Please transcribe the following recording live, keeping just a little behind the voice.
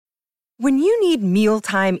When you need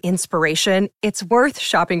mealtime inspiration, it's worth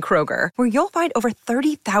shopping Kroger, where you'll find over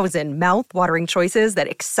 30,000 mouth-watering choices that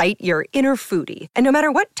excite your inner foodie. And no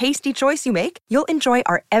matter what tasty choice you make, you'll enjoy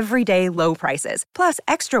our everyday low prices, plus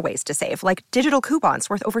extra ways to save, like digital coupons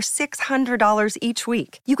worth over $600 each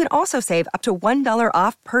week. You can also save up to $1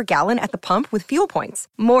 off per gallon at the pump with fuel points.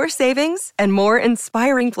 More savings and more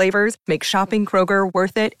inspiring flavors make shopping Kroger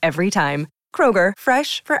worth it every time. Kroger,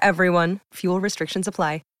 fresh for everyone. Fuel restrictions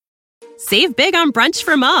apply. Save big on brunch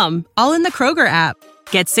for mom, all in the Kroger app.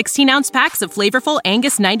 Get 16-ounce packs of flavorful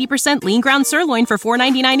Angus 90% lean ground sirloin for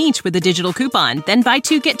 $4.99 each with a digital coupon. Then buy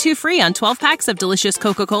 2, get 2 free on 12 packs of delicious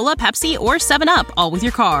Coca-Cola, Pepsi, or 7-Up, all with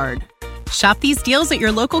your card. Shop these deals at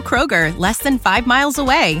your local Kroger, less than 5 miles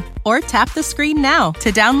away. Or tap the screen now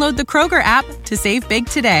to download the Kroger app to save big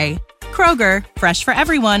today. Kroger, fresh for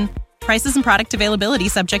everyone. Prices and product availability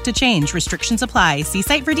subject to change. Restrictions apply. See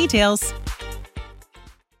site for details.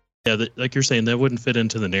 Yeah, like you're saying, that wouldn't fit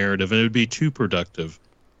into the narrative, and it would be too productive.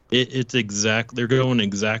 It's they're going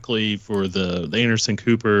exactly for the Anderson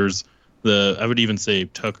Coopers, I would even say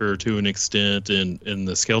Tucker to an extent, and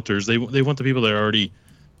the Skelters. They want the people that are already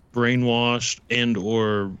brainwashed and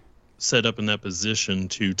or set up in that position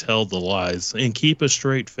to tell the lies and keep a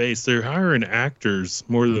straight face. They're hiring actors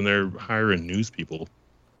more than they're hiring news people.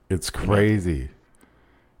 It's crazy.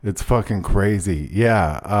 It's fucking crazy.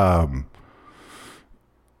 Yeah.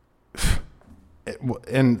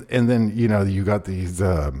 And then, you know, you got these,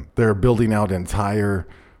 they're building out entire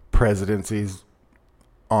presidencies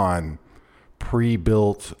on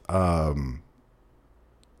pre-built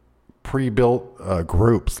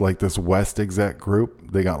groups, like this West Exec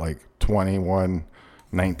group. They got like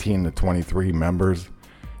 19 to 23 members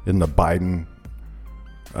in the Biden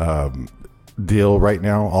deal right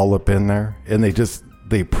now, all up in there. And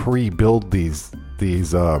they pre-build these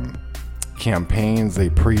campaigns, they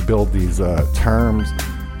pre-build these terms,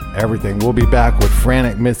 everything. We'll be back with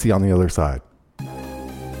Frantic Missy on the other side.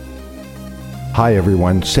 Hi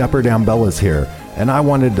everyone, Shepard Ambellas here, and I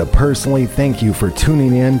wanted to personally thank you for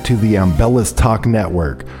tuning in to the Ambellas Talk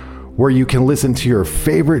Network, where you can listen to your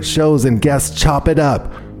favorite shows and guests chop it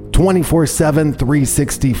up 24/7,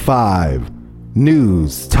 365.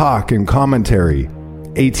 News, talk, and commentary.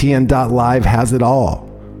 ATN.live has it all.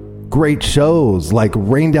 Great shows like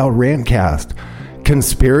Rained Out Rantcast,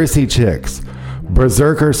 Conspiracy Chicks,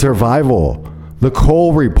 Berserker Survival, The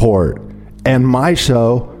Cole Report, and my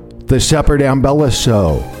show, The Shepard Ambellas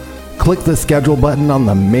Show. Click the schedule button on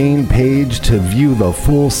the main page to view the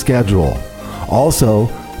full schedule. Also,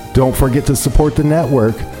 don't forget to support the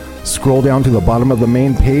network. Scroll down to the bottom of the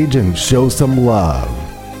main page and show some love.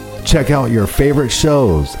 Check out your favorite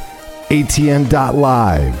shows,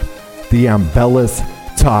 ATN.live, the Ambellas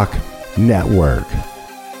Talk Network.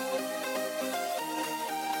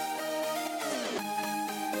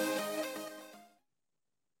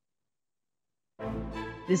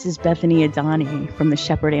 This is Bethany Adani from the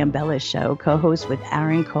Shepard Ambellas Show, co-host with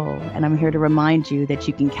Aaron Cole, and I'm here to remind you that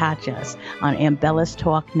you can catch us on Ambellas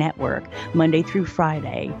Talk Network Monday through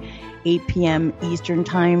Friday, 8 p.m. Eastern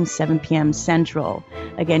Time, 7 p.m. Central.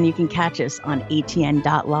 Again, you can catch us on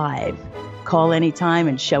ATN.live. Call anytime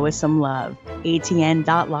and show us some love.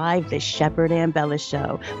 ATN.live, the Shepard Ambellas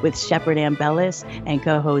Show with Shepard Ambellas and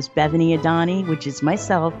co-host Bethany Adani, which is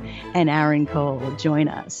myself, and Aaron Cole. Join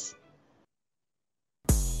us.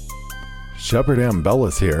 Shepard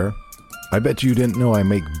Ambellas here. I bet you didn't know I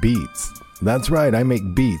make beats. That's right, I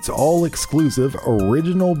make beats, all exclusive,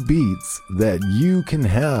 original beats that you can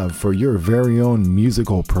have for your very own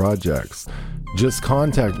musical projects. Just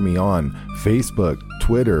contact me on Facebook,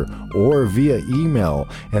 Twitter, or via email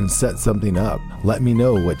and set something up. Let me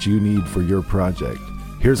know what you need for your project.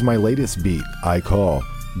 Here's my latest beat I call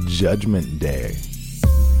Judgment Day.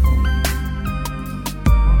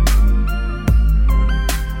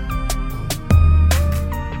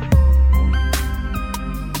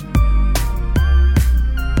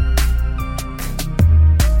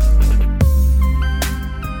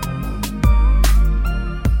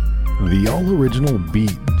 The all-original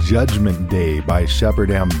beat, Judgment Day by Shepard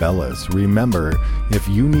Ambellas. Remember, if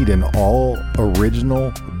you need an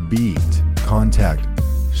all-original beat, contact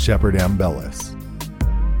Shepard Ambellas.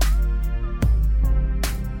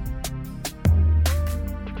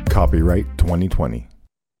 Copyright 2020.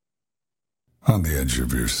 On the edge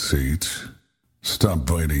of your seat, stop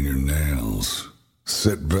biting your nails.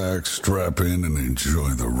 Sit back, strap in, and enjoy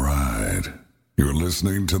the ride. You're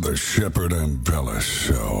listening to the Shepard Ambellas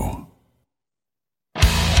Show.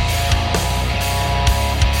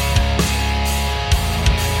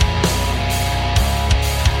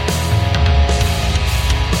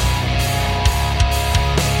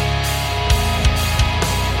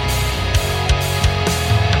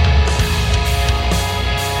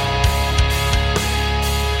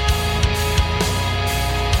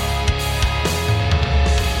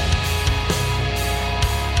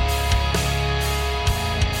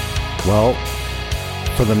 Well,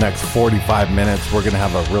 for the next 45 minutes, we're going to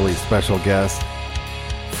have a really special guest.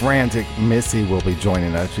 Frantic Missy will be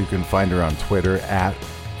joining us. You can find her on Twitter at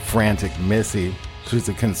Frantic Missy. She's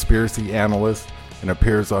a conspiracy analyst and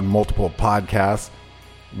appears on multiple podcasts.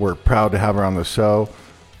 We're proud to have her on the show.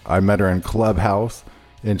 I met her in Clubhouse,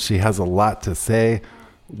 and she has a lot to say.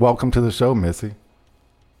 Welcome to the show, Missy.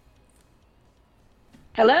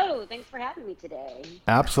 Hello, thanks for having me today.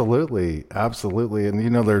 Absolutely.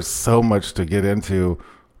 And there's so much to get into,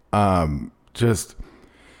 just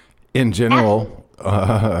in general,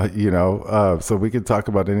 so we could talk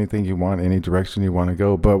about anything you want, any direction you want to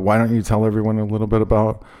go. But why don't you tell everyone a little bit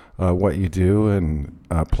about what you do and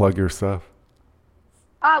plug your stuff?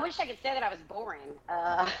 I wish I could say that I was boring.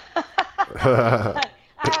 I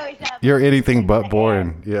always have. You're anything but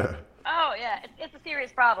boring. Yeah. Oh, yeah. It's a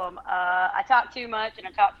serious problem. I talk too much and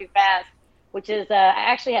I talk too fast, which is, I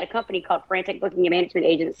actually had a company called Frantic Booking and Management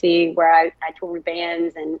Agency where I toured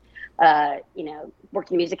bands and, worked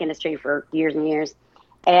in the music industry for years and years.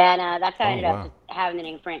 And that's how I ended up just having the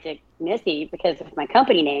name Frantic Missy because of my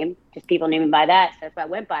company name. Just people knew me by that, so that's what I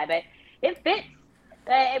went by. But it fits.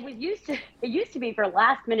 It used to be for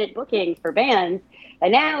last minute bookings for bands,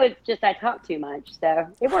 and now it's just I talk too much, so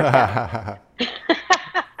it works out.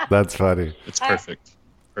 That's funny. It's perfect.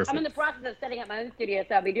 I'm in the process of setting up my own studio,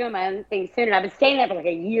 so I'll be doing my own thing soon. And I've been staying there for like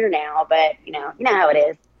a year now, but you know how it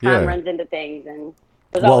is. Time runs into things, and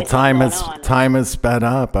time is sped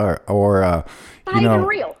up, or not even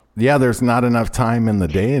real. Yeah, there's not enough time in the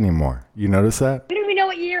day anymore. You notice that? We don't even know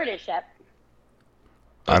what year it is, Shep.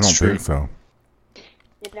 I don't think so.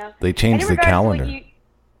 They changed the calendar.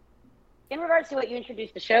 In regards to what you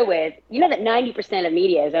introduced the show with, you know that 90% of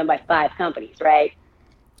media is owned by 5 companies, right?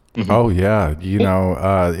 Mm-hmm. Oh, yeah.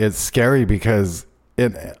 It's scary because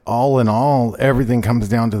all in all, everything comes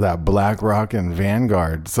down to that BlackRock and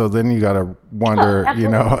Vanguard. So then you got to wonder,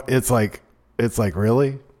 it's like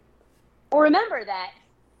really? Well, remember that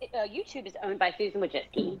YouTube is owned by Susan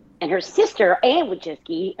Wojcicki, and her sister, Ann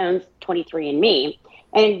Wojcicki, owns 23andMe.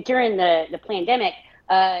 And during the pandemic,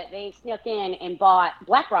 they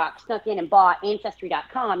BlackRock snuck in and bought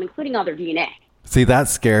Ancestry.com, including all their DNA. See, that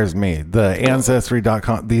scares me. The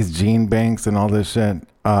Ancestry.com, these gene banks and all this shit,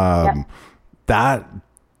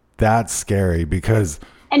 that's scary because...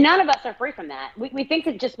 And none of us are free from that. We think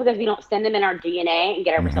that just because we don't send them in our DNA and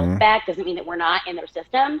get our results back doesn't mean that we're not in their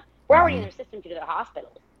system. We're already in their system due to their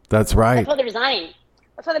hospitals. That's right. That's why they're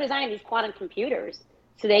designing these quantum computers,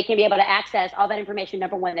 so they can be able to access all that information.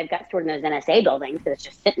 Number one, they've got stored in those NSA buildings, so it's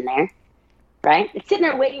just sitting there, right? It's sitting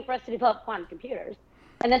there waiting for us to develop quantum computers.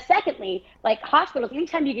 And then secondly, like hospitals,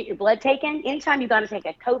 anytime you get your blood taken, anytime you got to take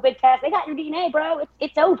a COVID test, they got your DNA, bro.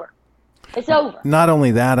 It's over. It's over. Not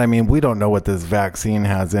only that, I mean, we don't know what this vaccine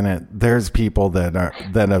has in it. There's people that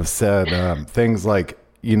have said things like,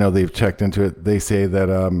 they've checked into it. They say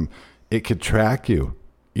that it could track you.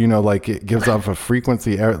 Like it gives off a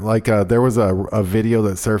frequency. Like there was a video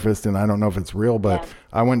that surfaced, and I don't know if it's real, but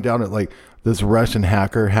I went down it like this Russian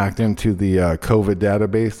hacker hacked into the COVID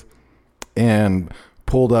database and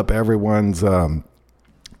pulled up everyone's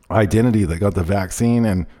identity that got the vaccine,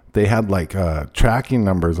 and they had like tracking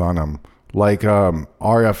numbers on them, like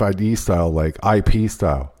RFID style, like IP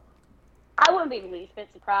style. I wouldn't be the least bit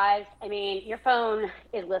surprised. I mean, your phone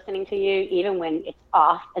is listening to you even when it's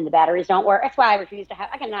off and the batteries don't work. That's why I refuse to have,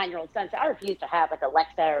 I got a 9-year-old son, so I refuse to have like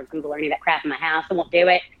Alexa or Google or any of that crap in my house. I won't do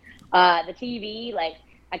it. The TV, like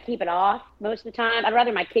I keep it off most of the time. I'd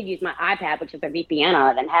rather my kid use my iPad, which is a VPN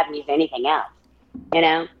on it, than have him use anything else,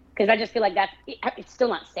 because I just feel like it's still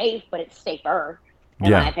not safe, but it's safer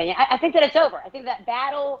in my opinion. I think that it's over. I think that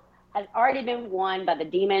battle has already been won by the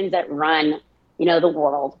demons that run, the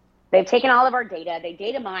world. They've taken all of our data. They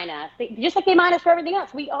data mine us. Just like they mine us for everything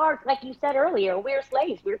else. We are, like you said earlier, we're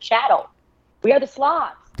slaves. We're chattel. We are the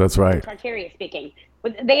Slavs. That's right. Tartaria speaking.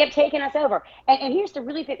 They have taken us over. And here's the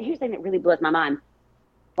thing that really blows my mind.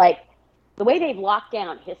 Like, the way they've locked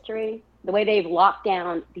down history, the way they've locked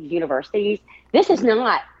down these universities, this is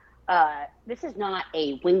not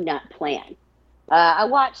a wingnut plan. I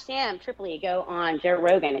watched Sam Tripoli go on Joe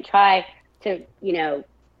Rogan and try to,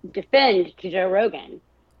 defend to Joe Rogan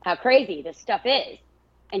how crazy this stuff is.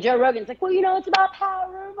 And Joe Rogan's like, well, it's about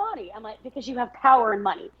power and money. I'm like, because you have power and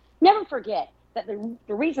money. Never forget that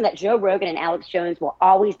the reason that Joe Rogan and Alex Jones will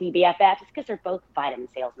always be BFFs is because they're both vitamin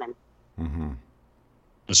salesmen. Mm-hmm.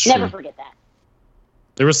 That's true. Never forget that.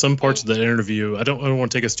 There were some parts of that interview. I don't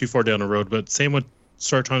want to take us too far down the road, but Sam would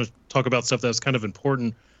start trying to talk about stuff that was kind of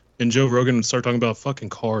important, and Joe Rogan would start talking about fucking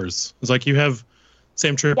cars. It's like you have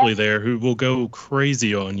Sam Tripoli there, who will go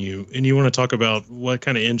crazy on you, and you want to talk about what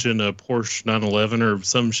kind of engine a Porsche 911 or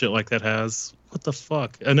some shit like that has? What the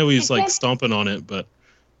fuck? I know he was like stomping on it, but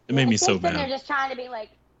it made me so mad. They're just trying to be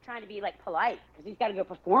polite because he's got to go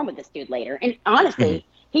perform with this dude later. And honestly,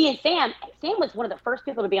 he and Sam was one of the first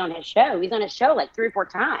people to be on his show. He's on his show like 3 or 4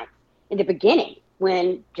 times in the beginning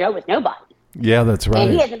when Joe was nobody. Yeah, that's right.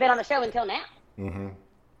 And he hasn't been on the show until now. Mm-hmm.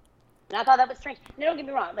 And I thought that was strange. Now, don't get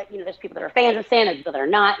me wrong, but there's people that are fans of Sam, there's people that are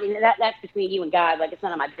not. That's between you and God. Like, it's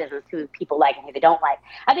none of my business who people like and who they don't like.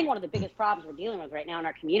 I think one of the biggest problems we're dealing with right now in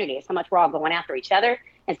our community is how much we're all going after each other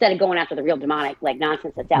instead of going after the real demonic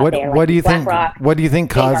nonsense that's out there. What do you think? What do you think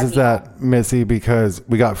causes that, Missy? Because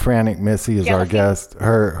we got Frantic Missy as our guest.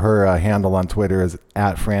 Her handle on Twitter is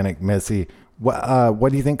 @FranticMissy.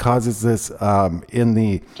 What do you think causes this in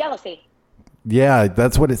the jealousy? Yeah,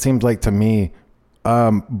 that's what it seems like to me.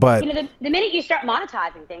 But the minute you start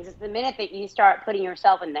monetizing things, it's the minute that you start putting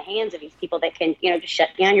yourself in the hands of these people that can, just shut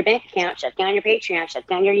down your bank account, shut down your Patreon, shut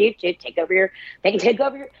down your YouTube,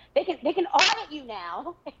 they can audit you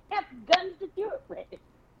now and have guns to do it with,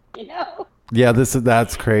 Yeah,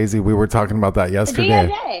 that's crazy. We were talking about that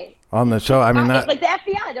yesterday on the show. I mean, like the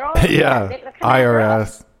FBI, they're all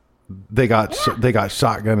IRS. They got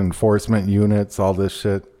shotgun enforcement units, all this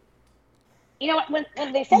shit. When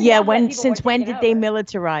they said since when did they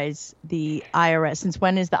militarize the IRS? Since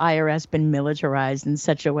when has the IRS been militarized in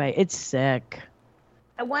such a way? It's sick.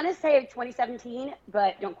 I want to say 2017,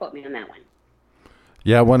 but don't quote me on that one.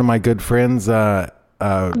 Yeah, one of my good friends. It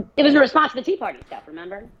was in response to the Tea Party stuff,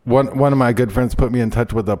 remember? One of my good friends put me in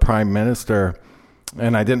touch with the Prime Minister,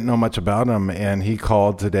 and I didn't know much about him, and he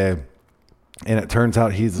called today, and it turns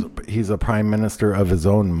out he's a Prime Minister of his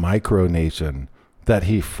own micronation that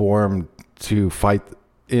he formed to fight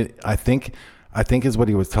it. I think is what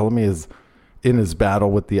he was telling me is in his battle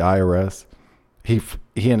with the IRS, he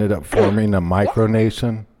ended up forming a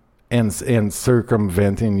micronation and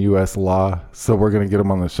circumventing U.S. law. So we're going to get him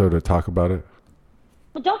on the show to talk about it.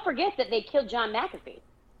 Well, don't forget that they killed John McAfee.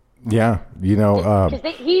 Yeah, because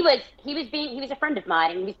he was a friend of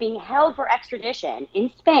mine, and he was being held for extradition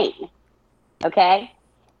in Spain. Okay,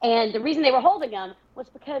 and the reason they were holding him was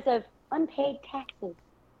because of unpaid taxes.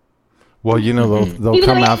 Well, they'll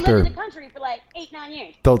come after. Lived in the country for like 8-9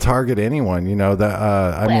 years. They'll target anyone,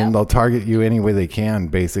 I mean, they'll target you any way they can,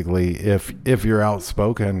 basically. If you're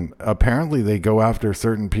outspoken, apparently they go after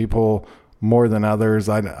certain people more than others.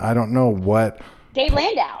 I don't know what. Dave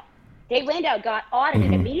Landau got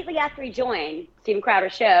audited immediately after he joined Steven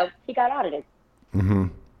Crowder's show. He got audited. Mm-hmm.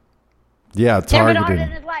 Yeah, targeting. Never been audited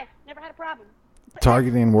in his life. Never had a problem.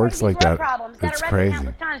 Targeting works like that. It's crazy.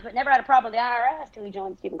 Times, but never had a problem with the IRS until he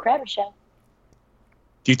joined Steven Crowder's show.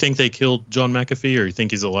 Do you think they killed John McAfee, or you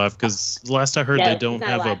think he's alive? Because last I heard,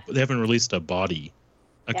 they haven't released a body.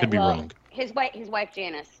 I could be wrong. His wife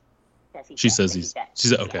Janice. She says he's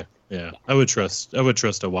okay. Yeah. I would trust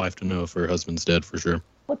a wife to know if her husband's dead for sure.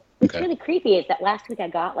 What's really creepy is that last week I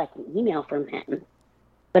got like an email from him,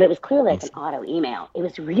 but it was clearly like an auto email. It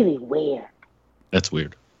was really weird. That's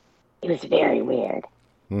weird. It was very weird.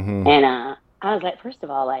 Mm-hmm. And I was like, first of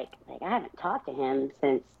all, like I haven't talked to him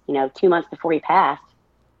since 2 months before he passed.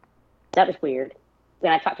 That was weird.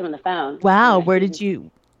 Then I talked to him on the phone. Wow, where did you?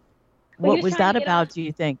 What was that about? Do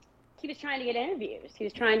you think? He was trying to get interviews. He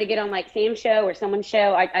was trying to get on like Sam's show or someone's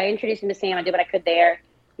show. I introduced him to Sam. I did what I could there,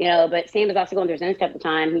 but Sam was also going through his own stuff at the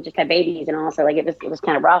time. He just had babies and also like it was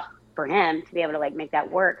kind of rough for him to be able to like make that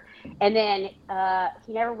work. And then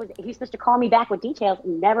he was supposed to call me back with details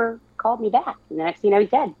and never called me back. And the next thing you know, he's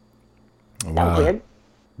dead. Wow. That was weird.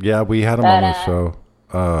 Yeah, we had him on the show.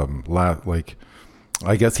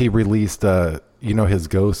 I guess he released his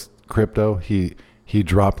ghost crypto. He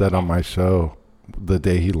dropped that on my show the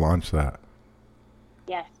day he launched that.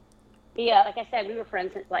 Yes. Yeah, like I said, we were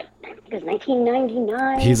friends since like I think it was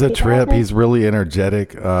 1999. He's a trip. He's really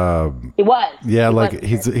energetic. He was. Yeah,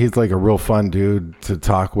 he's like a real fun dude to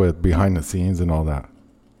talk with behind the scenes and all that.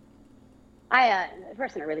 The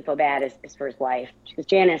person I really feel bad is for his wife, because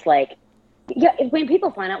Janice, like, when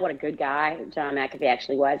people find out what a good guy John McAfee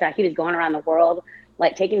actually was, he was going around the world,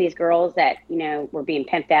 like taking these girls that were being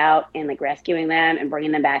pimped out and like rescuing them and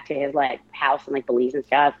bringing them back to his like house and like Belize and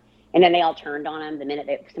stuff. And then they all turned on him the minute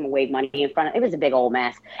someone waved money in front of him. It was a big old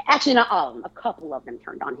mess. Actually, not all of them. A couple of them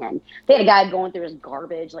turned on him. They had a guy going through his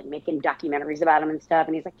garbage, like making documentaries about him and stuff.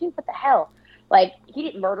 And he's like, dude, what the hell? Like, he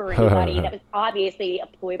didn't murder anybody. That was obviously a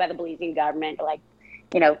ploy by the Belizean government to, like,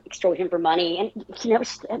 extort him for money.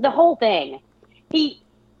 And, the whole thing. He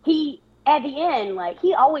at the end, like,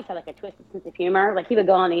 he always had, like, a twisted sense of humor. Like, he would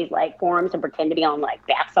go on these, like, forums and pretend to be on, like,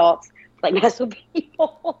 bath salts like mess with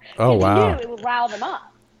people. Oh, wow. He knew it would rile them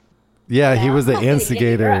up. Yeah, he was the Not that he didn't get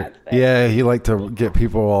instigator. drugs, but- Yeah, he liked to get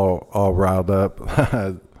people all riled up.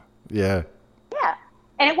 Yeah. Yeah,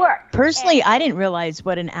 and it worked. Personally, I didn't realize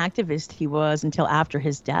what an activist he was until after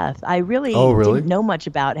his death. I really, really? didn't know much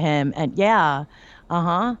about him. And yeah,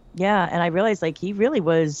 and I realized like he really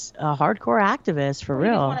was a hardcore activist for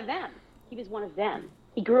real. He was one of them. He was one of them.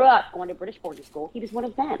 He grew up going to British boarding school. He was one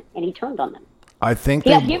of them, and he turned on them. I think He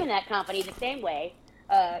got given that company the same way,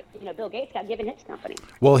 Bill Gates got given his company.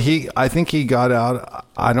 Well, I think he got out.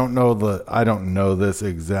 I don't know this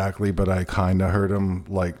exactly, but I kind of heard him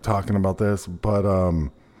like talking about this. But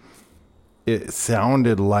it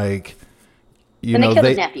sounded like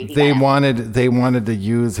they wanted to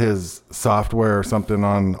use his software or something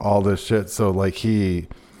on all this shit. So like he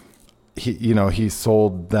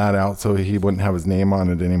sold that out so he wouldn't have his name on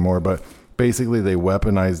it anymore. But basically, they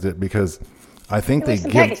weaponized it because I think It was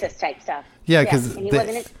some Pegasus type stuff. Yeah, because he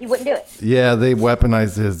wouldn't do it. Yeah, they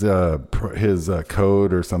weaponized his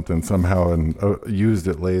code or something somehow and used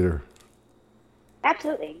it later.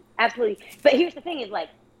 Absolutely. But here's the thing: is like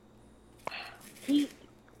he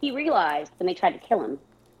realized when they tried to kill him,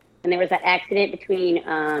 and there was that accident between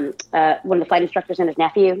one of the flight instructors and his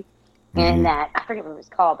nephew, and that I forget what it was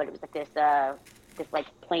called, but it was like this like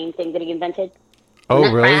plane thing that he invented.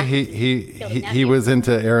 Oh, really? He was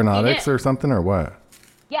into aeronautics or something, or what?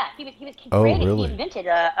 Yeah, he created. Really? He invented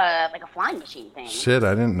a flying machine thing. Shit,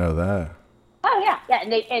 I didn't know that. Oh yeah, and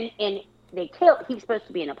they killed. He was supposed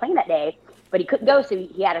to be in a plane that day, but he couldn't go, so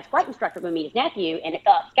he had his flight instructor go meet his nephew, and it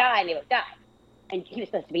fell out of the sky, and they both died. And he was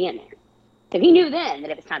supposed to be in there, so he knew then that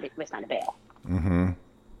it was time to bail. Mm-hmm.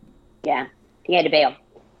 Yeah, he had to bail.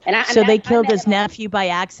 So they killed his nephew by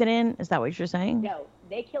accident? Is that what you're saying? No,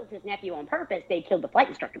 they killed his nephew on purpose. They killed the flight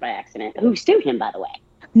instructor by accident, who sued him, by the way.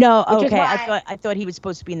 No, okay. I thought he was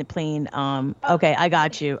supposed to be in the plane. Okay, I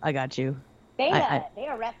got you. They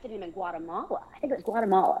arrested him in Guatemala. I think it was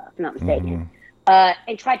Guatemala, if I'm not mistaken.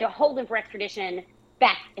 And tried to hold him for extradition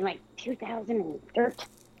back in like 2013.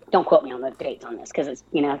 Don't quote me on the dates on this, because it's,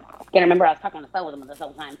 gotta remember I was talking on the phone with him this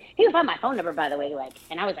whole time. He would find my phone number, by the way,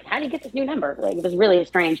 and I was like, how do you get this new number? Like, it was really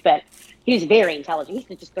strange, but he was very intelligent. He used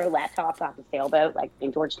to just throw laptops off the sailboat, like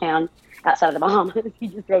in Georgetown, outside of the Bahamas.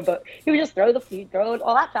 He'd throw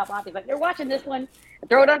a laptop off. He's like, they're watching this one.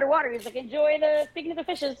 Throw it underwater. He's like, enjoy speaking to the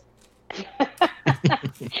fishes.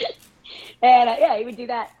 And he would do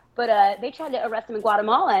that. But they tried to arrest him in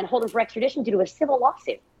Guatemala and hold him for extradition due to a civil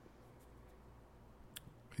lawsuit.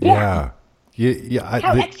 Yeah.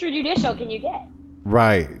 How extrajudicial can you get?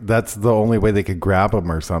 Right. That's the only way they could grab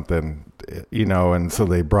him or something, and so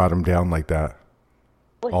they brought him down like that.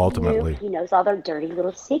 Well, ultimately. He knows all their dirty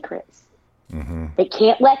little secrets. Mm-hmm. They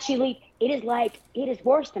can't let you leave. It is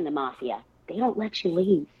worse than the mafia. They don't let you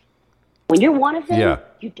leave. When you're one of them,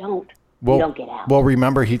 you don't get out. Well,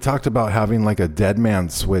 remember, he talked about having like a dead man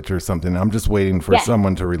switch or something. I'm just waiting for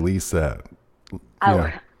someone to release that.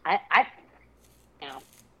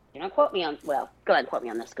 Don't quote me on. Well, go ahead and quote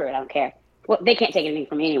me on this. Screw it. I don't care. Well, they can't take anything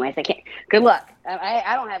from me anyways. They can't. Good luck.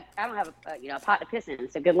 I don't have a pot to piss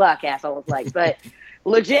in. So good luck, assholes. Like, but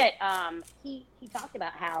legit. He talked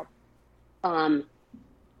about how. I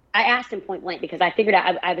asked him point blank because I figured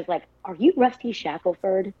out. I was like, "Are you Rusty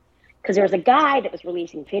Shackelford?" Because there was a guy that was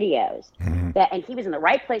releasing videos and he was in the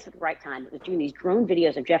right place at the right time. That was doing these drone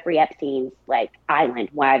videos of Jeffrey Epstein's like island,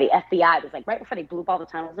 while the FBI was like right before they blew up all the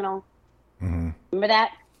tunnels and all. Mm-hmm. Remember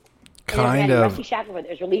that? Kind of. Rusty Shackelford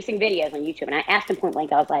was releasing videos on YouTube, and I asked him point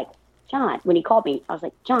blank. I was like, John, when he called me, I was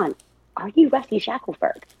like, John, are you Rusty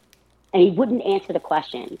Shackelford? And he wouldn't answer the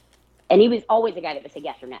question. And he was always the guy that would say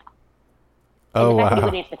yes or no. And the fact that he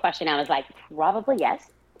wouldn't answer the question, I was like, probably yes.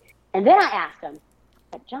 And then I asked him,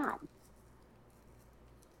 John,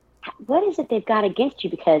 what is it they've got against you?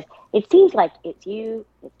 Because it seems like it's you,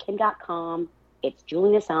 it's Kim.com, it's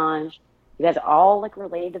Julian Assange. You guys are all like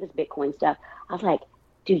related to this Bitcoin stuff. I was like,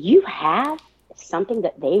 do you have something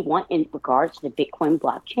that they want in regards to the Bitcoin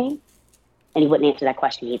blockchain? And he wouldn't answer that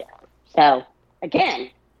question either. So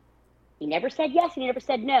again, he never said yes, he never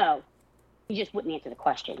said no. He just wouldn't answer the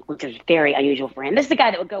question, which was very unusual for him. This is the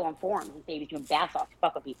guy that would go on forums and say he was doing bath off to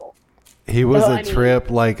fuck with people. He was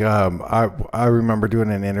trip. Like, I remember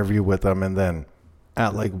doing an interview with him, and then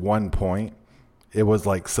at like one point, it was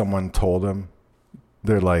like someone told him,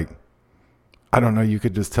 they're like, I don't know, you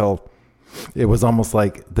could just tell. It was almost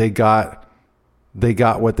like they got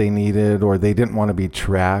what they needed, or they didn't want to be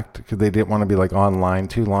tracked because they didn't want to be like online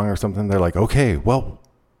too long or something. They're like, okay, well,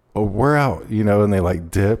 we're out, and they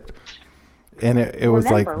like dipped. And it was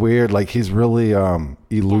like weird. Like he's really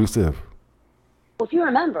elusive. Well, if you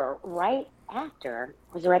remember, right after,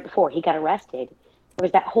 was it right before he got arrested, there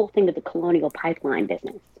was that whole thing with the Colonial Pipeline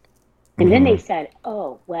business. And then they said,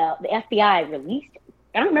 oh, well, the FBI released it.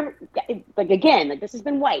 I don't remember, this has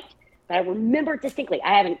been wiped, but I remember distinctly.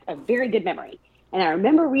 I have a very good memory. And I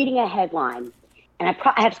remember reading a headline, and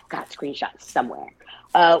I have got screenshots somewhere,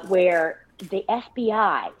 where the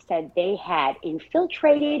FBI said they had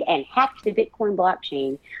infiltrated and hacked the Bitcoin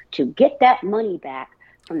blockchain to get that money back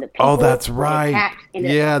from the people. Oh, that's right.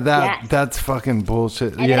 That's fucking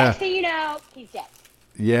bullshit. And the next thing you know, he's dead.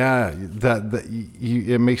 Yeah,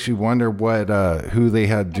 it makes you wonder what who they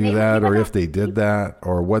had do that, or if they did that,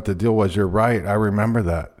 or what the deal was. You're right. I remember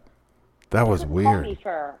that. That was weird. Me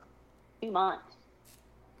for 2 months.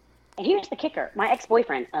 And here's the kicker. My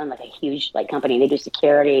ex-boyfriend owned like a huge company. They do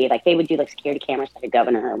security. Like they would do security cameras like a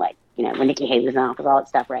governor, when Nikki Haley was in office, all that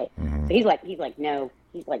stuff, right? Mm-hmm. So he's like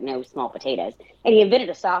no small potatoes. And he invented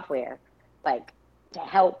a software to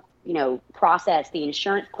help, process the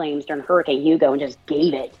insurance claims during Hurricane Hugo, and just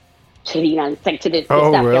gave it to the to this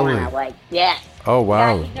stuff going on. Yes. Oh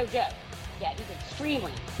wow. Yeah, he's no joke. Yeah, he's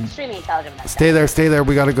extremely intelligent. Stay there.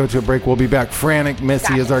 We got to go to a break. We'll be back. Frantic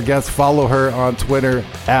Missy is our guest. Follow her on Twitter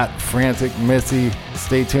at Frantic Missy.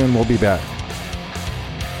 Stay tuned. We'll be back.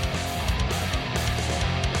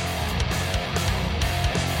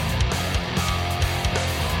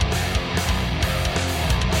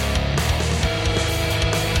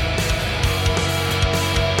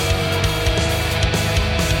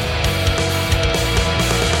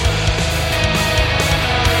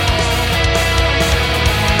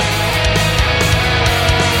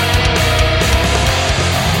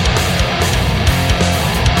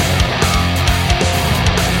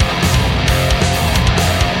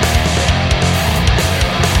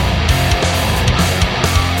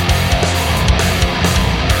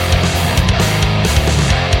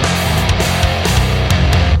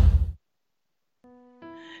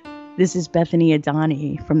 This is Bethany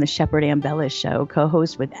Adani from the Shepherd Ambellas Show,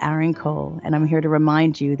 co-host with Aaron Cole, and I'm here to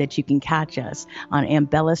remind you that you can catch us on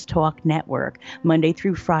Ambellas Talk Network Monday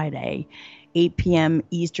through Friday, 8 p.m.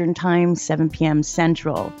 Eastern Time, 7 p.m.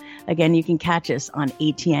 Central. Again, you can catch us on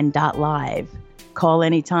atn.live. Call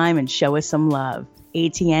anytime and show us some love.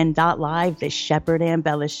 atn.live, the Shepherd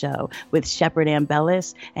Ambellas Show with Shepherd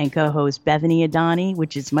Ambellas and co-host Bethany Adani,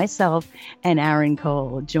 which is myself, and Aaron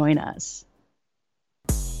Cole. Join us.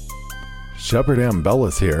 Shepherd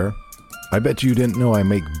Ambellas here. I bet you didn't know I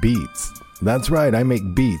make beats. That's right, I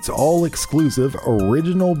make beats, all exclusive,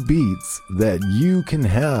 original beats that you can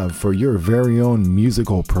have for your very own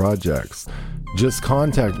musical projects. Just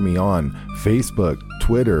contact me on Facebook,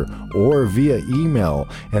 Twitter, or via email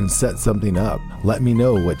and set something up. Let me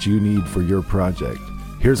know what you need for your project.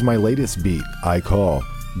 Here's my latest beat I call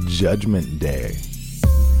Judgment Day.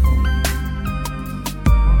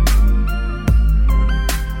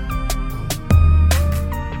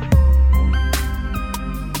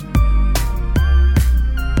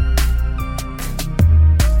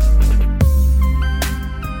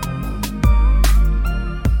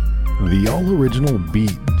 The all-original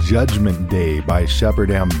beat Judgment Day by Shepherd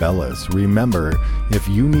Ambellas. Remember, if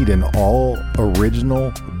you need an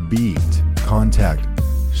all-original beat, contact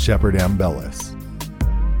Shepherd Ambellas.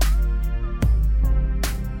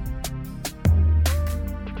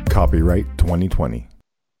 Copyright 2020.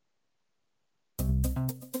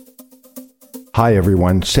 Hi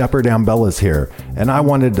everyone, Shepherd Ambellas here, and I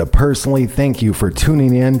wanted to personally thank you for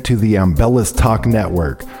tuning in to the Ambellas Talk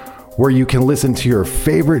Network, where you can listen to your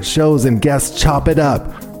favorite shows and guests chop it up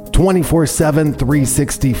 24/7,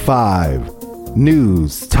 365.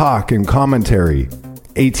 News, talk, and commentary.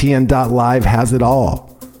 ATN.live has it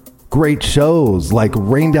all. Great shows like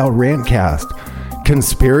Rained Out Rantcast,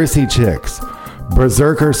 Conspiracy Chicks,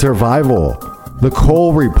 Berserker Survival, The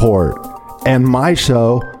Cole Report, and my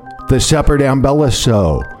show, The Shepherd Ambellas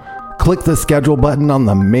Show. Click the schedule button on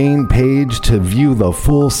the main page to view the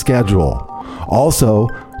full schedule. Also,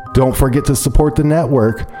 don't forget to support the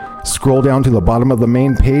network. Scroll down to the bottom of the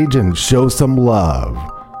main page and show some love.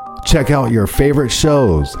 Check out your favorite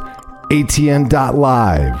shows.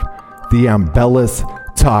 ATN.live, the Ambellas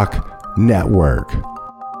Talk Network.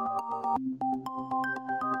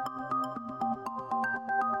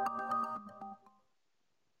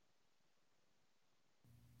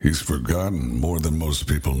 He's forgotten more than most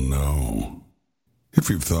people know. If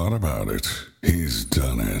you've thought about it, he's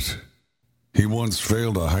done it. He once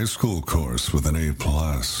failed a high school course with an A+.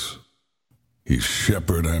 He's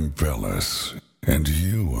Shepherd Ambellas, and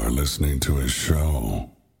you are listening to his show.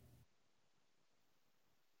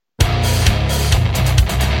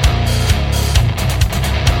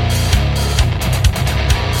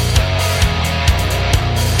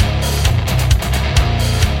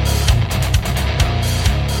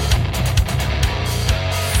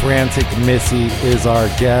 Frantic Missy is our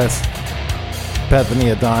guest.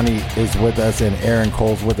 Bethany Adani is with us, and Aaron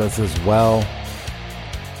Cole's with us as well.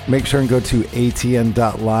 Make sure and go to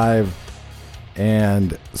atn.live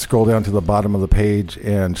and scroll down to the bottom of the page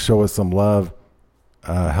and show us some love.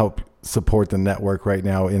 Help support the network right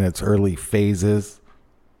now in its early phases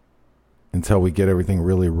until we get everything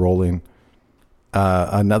really rolling.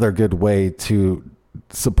 Another good way to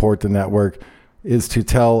support the network is to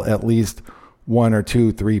tell at least 1 or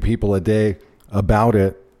 2, 3 people a day about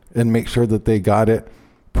it, and make sure that they got it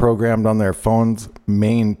programmed on their phone's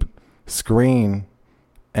main screen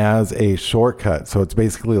as a shortcut. So it's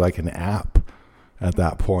basically like an app at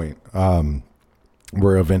that point.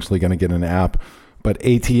 We're eventually going to get an app, but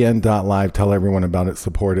atn.live, tell everyone about it,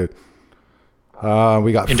 support it.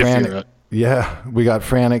 We got Frantic. Yeah, we got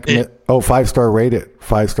Frantic. 5-star rated.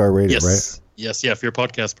 5-star rated, yes. Right? Yes, yeah. If you're a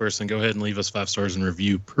podcast person, go ahead and leave us 5 stars and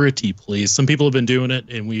review. Pretty please. Some people have been doing it,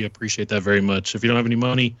 and we appreciate that very much. If you don't have any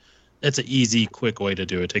money, that's an easy, quick way to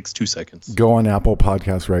do it. It takes 2 seconds. Go on Apple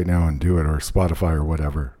Podcasts right now and do it, or Spotify or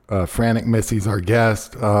whatever. Frantic Missy's our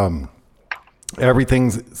guest.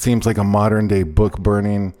 Everything seems like a modern day book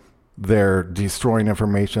burning. They're destroying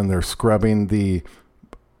information. They're scrubbing the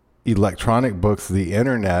electronic books, the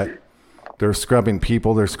internet. They're scrubbing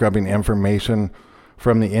people. They're scrubbing information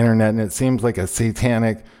from the internet, and it seems like a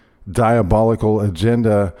satanic, diabolical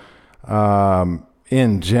agenda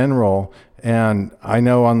in general. And I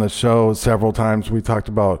know on the show several times we talked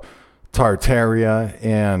about Tartaria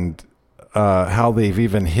and how they've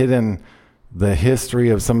even hidden the history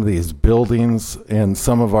of some of these buildings and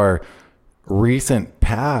some of our recent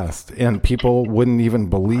past, and people wouldn't even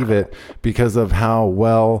believe it because of how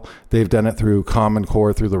well they've done it through Common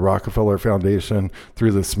Core, through the Rockefeller Foundation,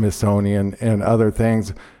 through the Smithsonian and other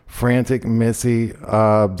things. Frantic Missy,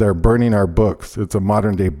 they're burning our books. It's a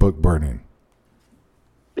modern day book burning.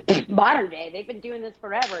 Modern day, they've been doing this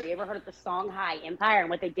forever. You ever heard of the Songhai Empire and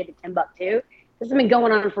what they did to Timbuktu? This has been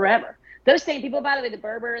going on forever. Those same people, by the way, the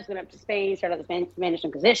Berbers went up to Spain, started the Spanish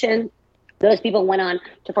Inquisition. Those people went on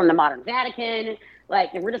to form the modern Vatican,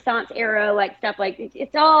 like the Renaissance era, like stuff like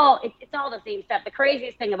it's all the same stuff. The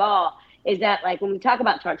craziest thing of all is that, like, when we talk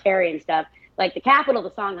about Tartaria and stuff, like the capital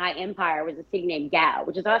of the Songhai Empire was a city named Gao,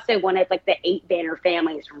 which is also one of like the 8 banner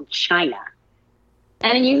families from China.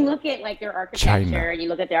 And then you look at like their architecture and you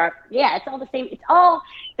look at their it's all the same. It's all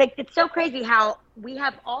like, it's so crazy how we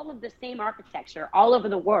have all of the same architecture all over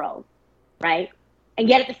the world, right? And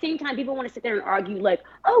yet at the same time, people want to sit there and argue like,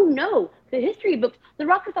 oh no, the history books, the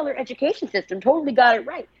Rockefeller education system totally got it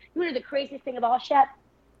right. You know the craziest thing of all, Shep?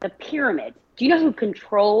 The pyramids. Do you know who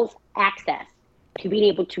controls access to being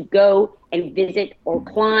able to go and visit or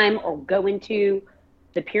climb or go into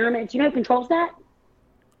the pyramids? Do you know who controls that?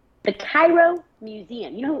 The Cairo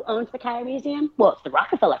Museum. You know who owns the Cairo Museum? Well, it's the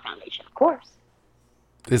Rockefeller Foundation, of course.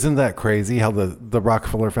 Isn't that crazy how the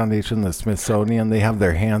Rockefeller Foundation, the Smithsonian, they have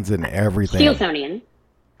their hands in everything. Smithsonian.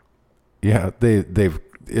 Yeah,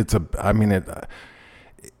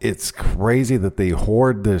 it's crazy that they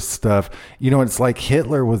hoard this stuff. You know, it's like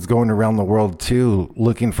Hitler was going around the world too,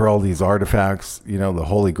 looking for all these artifacts, you know, the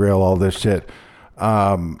Holy Grail, all this shit.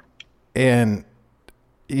 And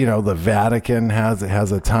you know, the Vatican has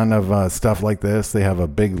a ton of stuff like this. They have a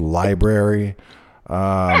big library.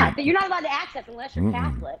 That you're not allowed to access unless you're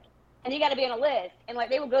Catholic, and you got to be on a list. And like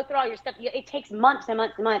they will go through all your stuff. It takes months and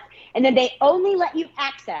months and months, and then they only let you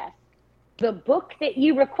access the book that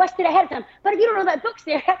you requested ahead of time. But if you don't know that book's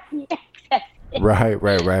there, how can you access it? Right.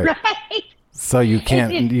 Right. So you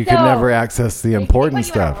can never access the important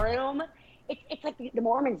stuff. It's like the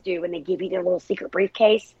Mormons do when they give you their little secret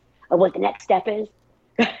briefcase of what the next step is.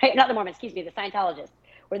 Not the Mormons, excuse me, the Scientologists,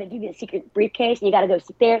 where they give you the secret briefcase and you got to go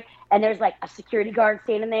sit there, and there's like a security guard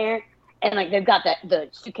standing there, and like they've got the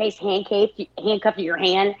suitcase handcuffed to your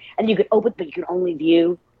hand, and you could open, but you can only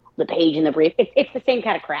view the page in the brief. It's the same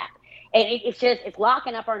kind of crap, and it's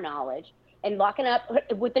locking up our knowledge and locking up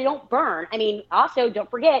what they don't burn. I mean, also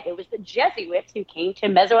don't forget it was the Jesuits who came to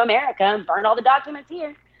Mesoamerica and burned all the documents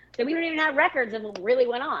here, so we don't even have records of what really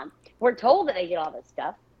went on. We're told that they did all this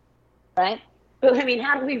stuff, right? But I mean,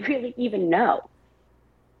 how do we really even know?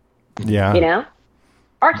 Yeah. You know?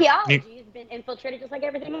 Archaeology has been infiltrated just like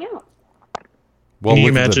everything else. Well, can you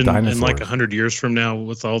imagine in like 100 years from now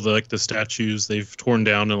with all the statues they've torn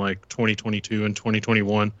down in like 2022 and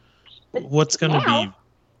 2021? What's going to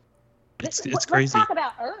be? It's crazy. Let's talk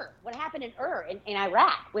about what happened in in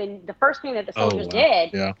Iraq when the first thing that the soldiers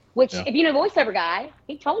did, which if you know voiceover guy,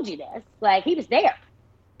 he told you this. Like he was there.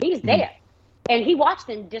 There. And he watched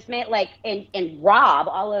them dismantle and rob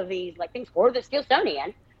all of these like things for the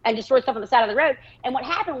Smithsonian and destroy stuff on the side of the road. And what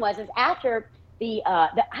happened was after the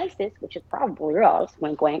ISIS, which is probably us,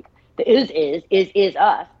 wink wink, the is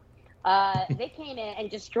us. They came in and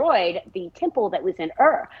destroyed the temple that was in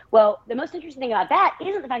Ur. Well, the most interesting thing about that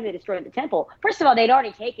isn't the fact that they destroyed the temple. First of all, they'd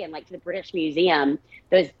already taken, like, to the British Museum,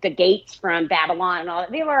 the gates from Babylon and all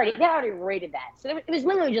that. They already raided that. So it was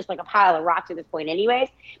literally just like a pile of rocks at this point anyways.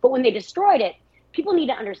 But when they destroyed it, people need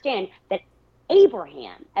to understand that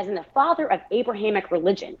Abraham, as in the father of Abrahamic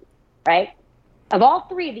religion, right? Of all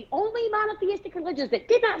three, the only monotheistic religions that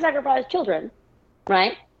did not sacrifice children,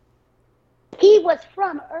 right? He was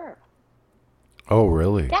from Ur. Oh,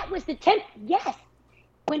 really? That was the 10th. Yes.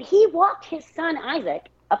 When he walked his son Isaac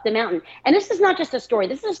up the mountain, and this is not just a story.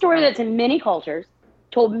 This is a story that's in many cultures,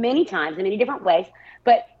 told many times in many different ways,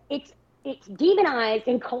 but it's demonized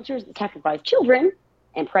in cultures that sacrifice children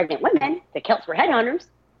and pregnant women. The Celts were headhunters,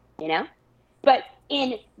 you know? But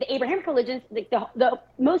in the Abrahamic religions, the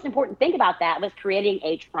most important thing about that was creating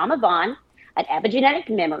a trauma bond, an epigenetic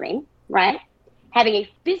memory, right? Having a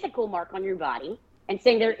physical mark on your body, and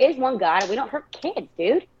saying there is one God, and we don't hurt kids,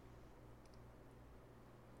 dude.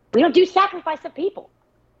 We don't do sacrifice of people.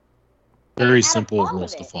 Very simple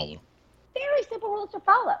rules to follow. Very simple rules to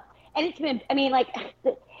follow. And it's been, I mean, like,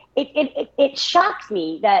 it shocks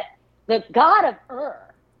me that the God of Ur,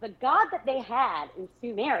 the God that they had in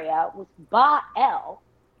Sumeria, was Baal,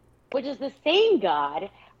 which is the same God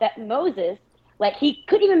that Moses, like, he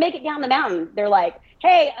couldn't even make it down the mountain. They're like,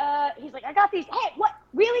 hey, he's like, I got these. Hey, what?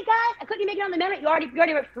 Really, guys? I couldn't even make it on the mountain. You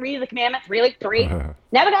already read 3 of the commandments. Really? 3?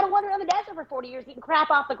 Never got to wander on the desert for 40 years eating crap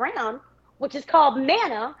off the ground, which is called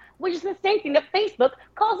manna, which is the same thing that Facebook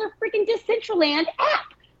calls their freaking Decentraland app.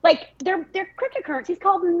 Like, their cryptocurrency is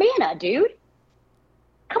called manna, dude.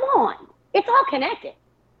 Come on. It's all connected.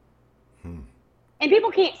 And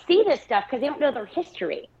people can't see this stuff because they don't know their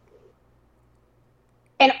history.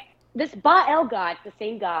 And this Baal God, the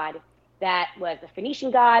same God that was the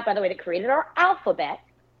Phoenician god, by the way, that created our alphabet,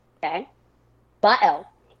 okay? Baal.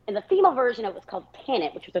 And the female version of it was called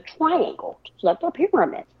Tanit, which was a triangle, so like a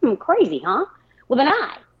pyramid. Crazy, huh? With an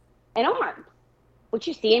eye and arms, which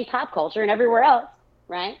you see in pop culture and everywhere else,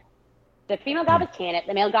 right? The female god was Tanit,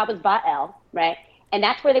 the male god was Baal, right? And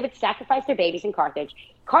that's where they would sacrifice their babies in Carthage.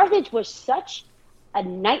 Carthage was such a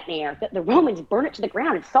nightmare that the Romans burned it to the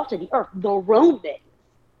ground and salted the earth. The Romans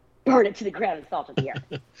burn it to the ground and salt the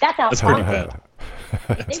earth. That's how pretty bad.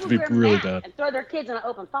 They would wear really masks bad. and throw their kids on an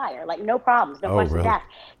open fire, like no problems, no questions asked.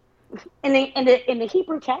 In the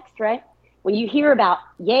Hebrew text, right, when you hear about,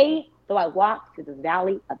 yea, though I walk through the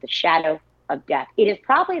valley of the shadow of death, it is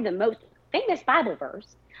probably the most famous Bible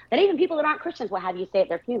verse that even people that aren't Christians will have you say at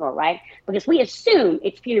their funeral, right? Because we assume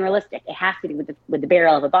it's funeralistic. It has to do with the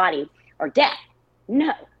burial of a body or death.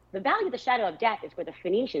 No. The valley of the shadow of death is where the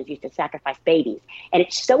Phoenicians used to sacrifice babies. And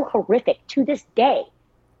it's so horrific to this day.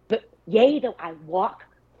 But yea, though I walk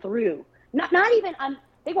through, not even,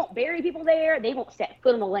 they won't bury people there. They won't set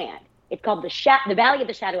foot on the land. It's called the valley of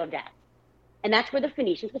the shadow of death. And that's where the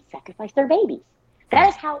Phoenicians would sacrifice their babies. That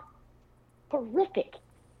is how horrific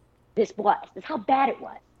this was. That's how bad it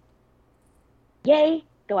was. Yea,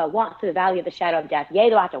 though I walk through the valley of the shadow of death. Yea,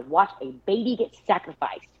 though I have to watch a baby get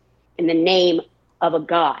sacrificed in the name of a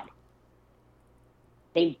god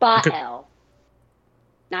named Baal,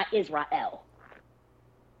 not Israel.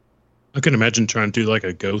 I can imagine trying to do like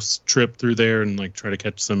a ghost trip through there and like try to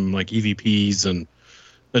catch some like EVPs and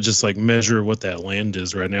just like measure what that land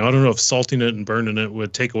is right now. I don't know if salting it and burning it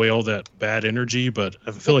would take away all that bad energy, but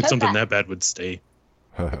I feel like something that bad would stay.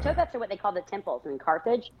 The Tophets are what they call the temples in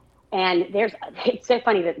Carthage. And it's so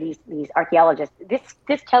funny that these archaeologists,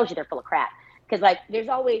 this tells you they're full of crap. Because like there's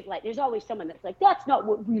always someone that's like, that's not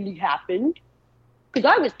what really happened. Because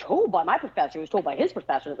I was told by my professor, was told by his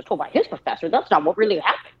professor, that was told by his professor, that's not what really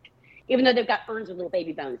happened. Even though they've got urns with little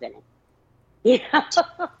baby bones in it. Yeah.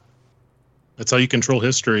 That's how you control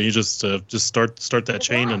history. You just start that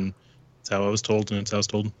chain, and that's how I was told, and that's how I was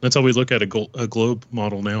told. That's how we look at a globe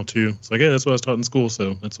model now too. It's like, yeah, that's what I was taught in school,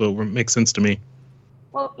 so that's what makes sense to me.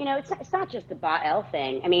 Well, it's not just the Baal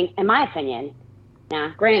thing. I mean, in my opinion.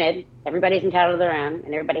 Now, granted, everybody's entitled to their own,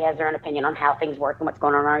 and everybody has their own opinion on how things work and what's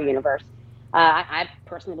going on in our universe. I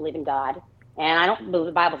personally believe in God, and I don't believe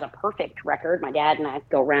the Bible's a perfect record. My dad and I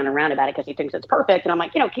go round and round about it because he thinks it's perfect, and I'm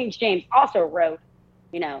like, King James also wrote,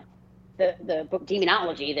 the book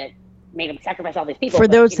Demonology that made him sacrifice all these people. For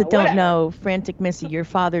those that don't know, Frantic Missy, your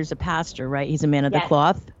father's a pastor, right? He's a man of the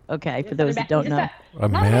cloth. Okay, for those that don't know. A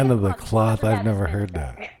man of the cloth? I've never heard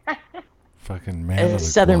that. Fucking man of the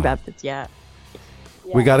Southern cloth. Baptist, yeah.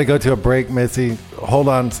 We got to go to a break, Missy. Hold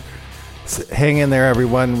on. Hang in there,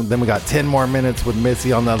 everyone. Then we got 10 more minutes with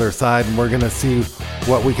Missy on the other side, and we're going to see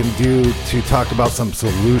what we can do to talk about some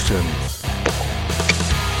solutions.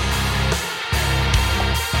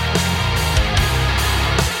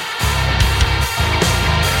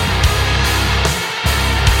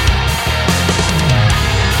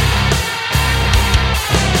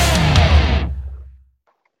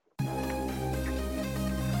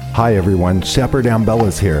 Hi everyone, Shepherd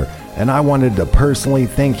Ambellas here, and I wanted to personally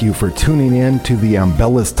thank you for tuning in to the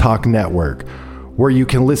Ambellas Talk Network, where you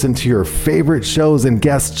can listen to your favorite shows and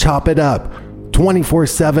guests chop it up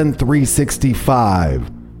 24/7,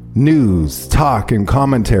 365. News, talk, and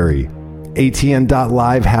commentary.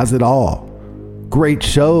 ATN.live has it all. Great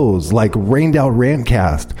shows like Rained Out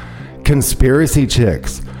Rantcast, Conspiracy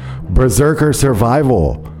Chicks, Berserker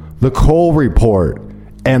Survival, The Cole Report,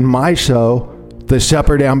 and my show, The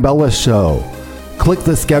Shepherd Ambellas Show. Click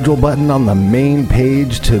the schedule button on the main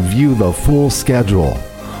page to view the full schedule.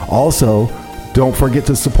 Also, don't forget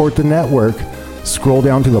to support the network. Scroll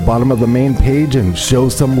down to the bottom of the main page and show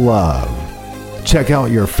some love. Check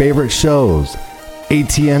out your favorite shows.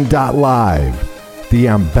 ATN.live, the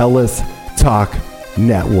Ambellas Talk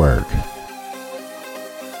Network.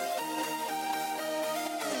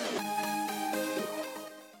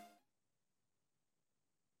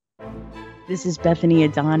 This is Bethany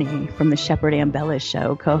Adani from the Shepherd Ambellas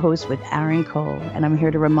Show, co-host with Aaron Cole, and I'm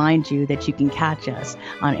here to remind you that you can catch us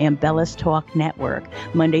on Ambellas Talk Network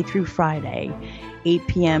Monday through Friday, 8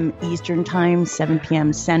 p.m. Eastern Time, 7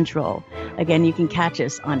 p.m. Central. Again, you can catch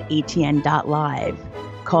us on ATN.live.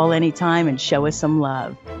 Call anytime and show us some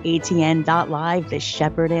love. ATN.live, the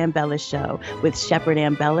Shepherd Ambellas Show with Shepherd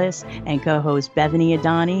Ambellas and co-host Bethany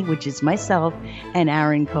Adani, which is myself, and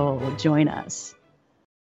Aaron Cole. Join us.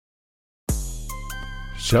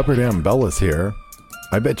 Shepherd Ambellas here.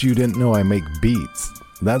 I bet you didn't know I make beats.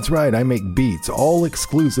 That's right, I make beats, all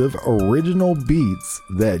exclusive, original beats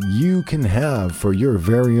that you can have for your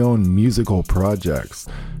very own musical projects.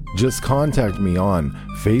 Just contact me on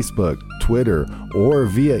Facebook, Twitter, or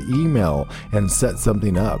via email and set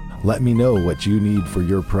something up. Let me know what you need for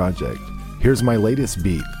your project. Here's my latest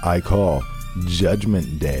beat I call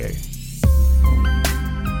Judgment Day.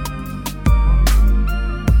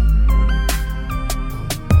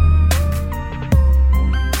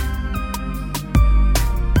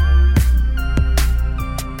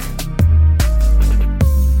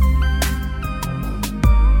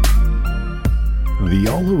 The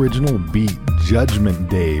all-original beat Judgment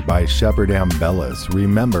Day by Shepherd Ambellas.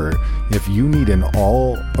 Remember, if you need an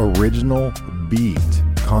all-original beat,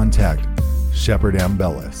 contact Shepherd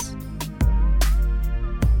Ambellas.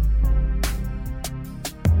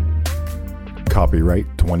 Copyright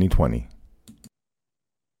 2020.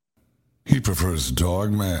 He prefers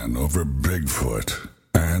Dogman over Bigfoot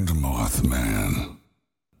and Mothman.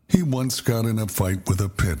 He once got in a fight with a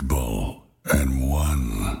pit bull and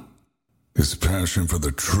won. His passion for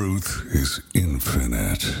the truth is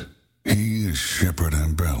infinite. He is Shepherd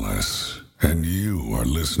Ambellas, and you are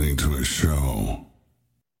listening to his show.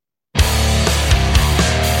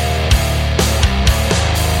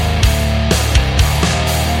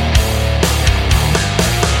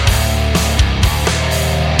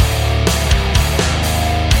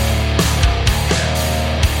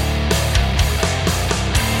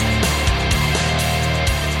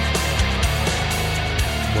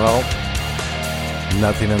 Well,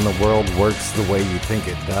 nothing in the world works the way you think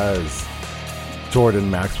it does. Jordan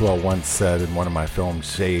Maxwell once said in one of my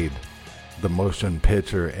films, Shade, the motion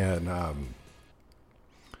picture, and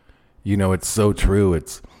it's so true.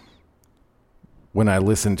 It's when I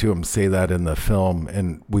listen to him say that in the film,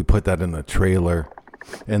 and we put that in the trailer,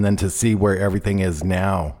 and then to see where everything is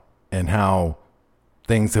now and how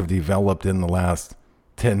things have developed in the last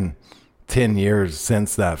 10 years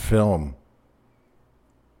since that film.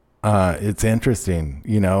 It's interesting,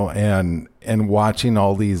 and watching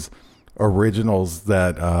all these originals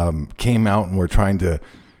that came out and were trying to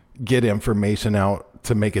get information out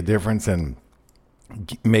to make a difference and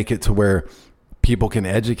make it to where people can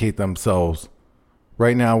educate themselves.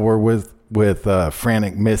 Right now we're with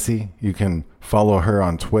Frantic Missy. You can follow her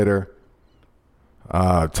on Twitter,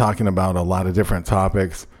 talking about a lot of different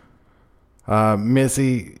topics.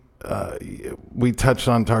 Missy, we touched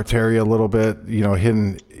on Tartaria a little bit,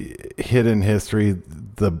 hidden history,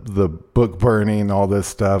 the book burning, all this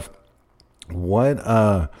stuff. What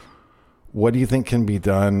do you think can be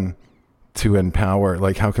done to empower?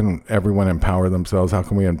 Like, how can everyone empower themselves? How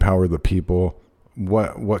can we empower the people?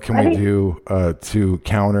 What can we do to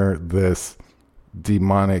counter this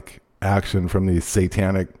demonic action from these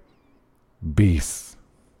satanic beasts?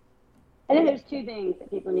 I think there's two things that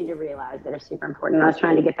people need to realize that are super important. I was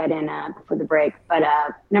trying to get that in before the break. But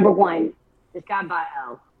number one, this god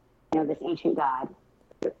Baal, this ancient god.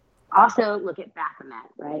 Also look at Baphomet,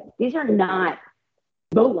 right? These are not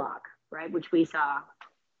Moloch, right? Which we saw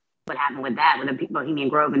what happened with that, with the Bohemian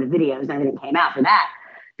Grove in the videos. Nothing came out for that.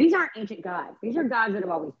 These aren't ancient gods. These are gods that have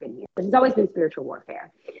always been here. This has always been spiritual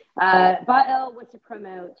warfare. Baal wants to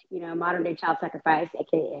promote, modern day child sacrifice,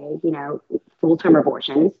 aka, full-term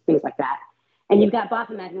abortions, things like that. And you've got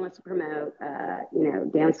Baphomet who wants to promote,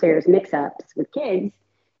 downstairs mix-ups with kids,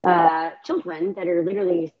 children that are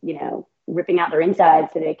literally, ripping out their insides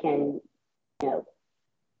so they can,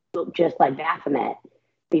 look just like Baphomet,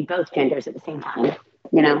 be both genders at the same time,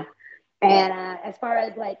 And as far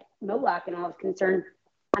as like Moloch and all is concerned,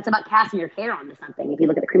 that's about casting your care onto something. If you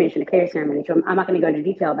look at the cremation of care ceremony, which I'm not going to go into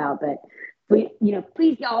detail about, but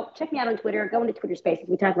please y'all check me out on Twitter. Go into Twitter Spaces.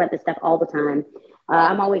 We talk about this stuff all the time.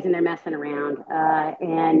 I'm always in there messing around,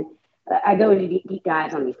 and I go into deep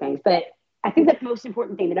dives on these things. But I think the most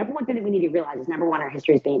important thing, the number one thing that we need to realize is, number one, our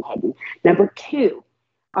history is being hidden. Number two,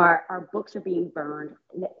 our books are being burned.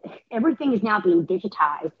 Everything is now being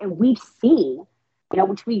digitized, and we've seen,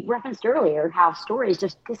 which we referenced earlier, how stories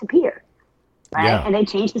just disappear. Right? Yeah. And they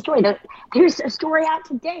change the story. There's a story out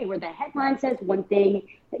today where the headline says one thing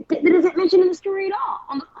that isn't mentioned in the story at all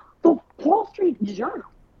on the Wall Street Journal.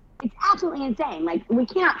 It's absolutely insane. Like, we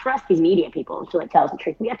cannot trust these media people to tell us the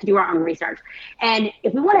truth. We have to do our own research. And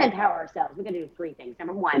if we want to empower ourselves, we're going to do three things.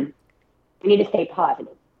 Number one, we need to stay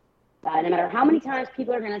positive. No matter how many times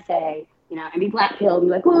people are going to say, and be black-pilled and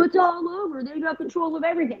be like, oh, it's all over. They got control of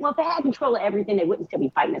everything. Well, if they had control of everything, they wouldn't still be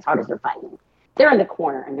fighting as hard as they're fighting. They're in the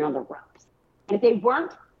corner and they're on the ropes. And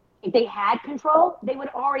if they had control, they would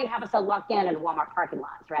already have us all locked down in Walmart parking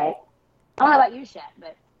lots, right? I don't know about you, Chef,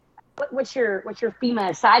 but what's your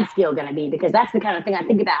FEMA side skill going to be? Because that's the kind of thing I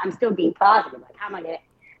think about. I'm still being positive.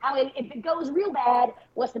 Like, if it goes real bad,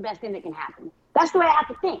 what's the best thing that can happen? That's the way I have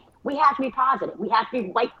to think. We have to be positive. We have to be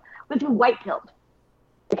white-pilled.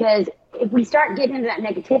 Because if we start getting into that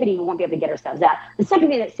negativity, we won't be able to get ourselves out. The second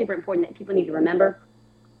thing that's super important that people need to remember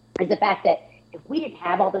is the fact that if we didn't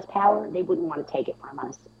have all this power, they wouldn't want to take it from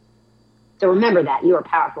us. So remember that you are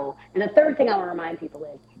powerful. And the third thing I want to remind people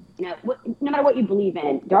is, no matter what you believe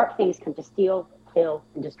in, dark things come to steal, kill,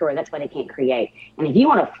 and destroy. That's why they can't create. And if you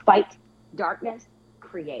want to fight darkness,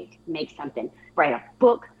 create, make something. Write a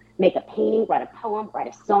book, make a painting, write a poem, write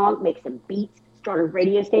a song, make some beats, start a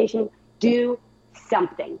radio station. Do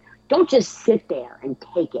something. Don't just sit there and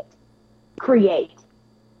take it. Create.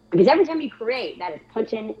 Because every time you create, that is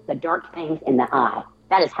punching the dark things in the eye.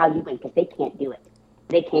 That is how you win, because they can't do it.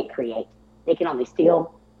 They can't create. They can only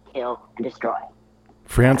steal, kill, and destroy.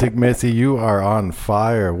 Frantic Missy, you are on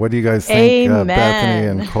fire. What do you guys think, Bethany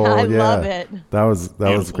and Cole? I love it. That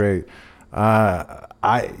was great. I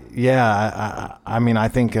mean, I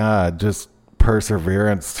think just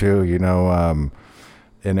perseverance too.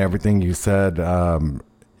 In everything you said,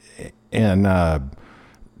 and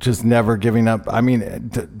just never giving up. I mean,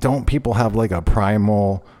 don't people have like a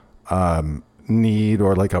primal need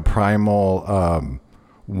or like a primal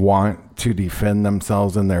want to defend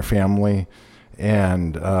themselves and their family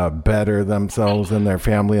and better themselves and their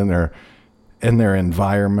family and their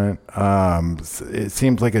environment? It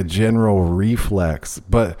seems like a general reflex,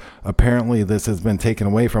 but apparently this has been taken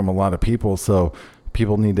away from a lot of people, so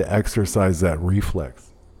people need to exercise that reflex.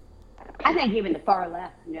 I think even the far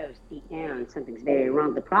left knows deep down something's very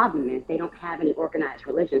wrong. The problem is they don't have any organized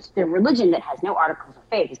religions. Their religion that has no articles of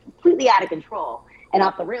faith is completely out of control and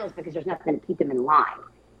off the rails because there's nothing to keep them in line.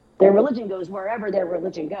 Their religion goes wherever their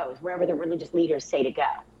religion goes, wherever the religious leaders say to go.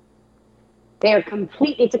 They are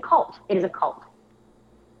it's a cult. It is a cult.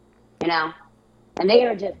 And they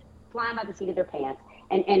are just flying by the seat of their pants.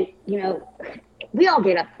 And we all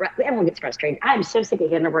get up, everyone gets frustrated. I'm so sick of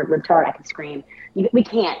hearing the word libtard. I could scream. We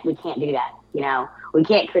can't do that. We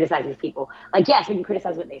can't criticize these people. Like, yes, we can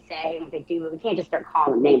criticize what they say and what they do, but we can't just start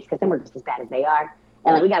calling them names because then we're just as bad as they are.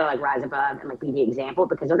 And we got to rise above and be the example,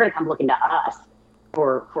 because they're going to come looking to us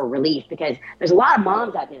for relief, because there's a lot of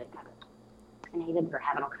moms out there that come vaccinated, they're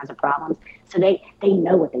having all kinds of problems. So they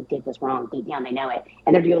know what they did was wrong. Deep down, they know it.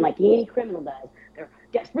 And they're doing like any criminal does. They're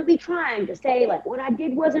desperately trying to say, like, what I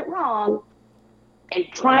did wasn't wrong and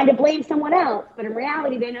trying to blame someone else. But in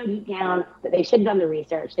reality, they know deep down that they should have done the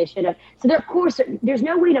research. They should have. So, of course, there's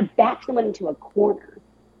no way to back someone into a corner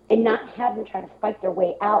and not have them try to fight their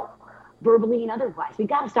way out verbally and otherwise. We've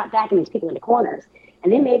got to stop backing these people into corners.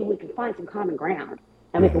 And then maybe we can find some common ground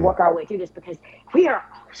and we can work our way through this, because we are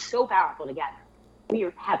so powerful together. We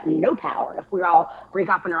have no power if we all break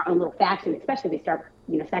off in our own little faction, especially if we start,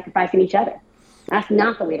 sacrificing each other. That's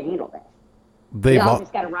not the way to handle this. We all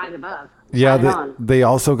just got to rise above. Yeah, they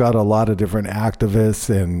also got a lot of different activists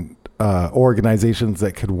and organizations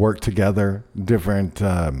that could work together, different,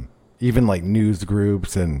 even like news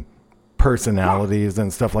groups and personalities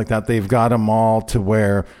and stuff like that. They've got them all to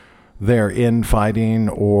where they're infighting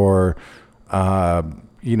or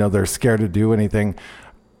they're scared to do anything.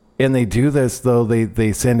 And they do this, though.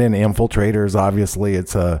 They send in infiltrators. Obviously,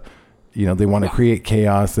 it's they want to create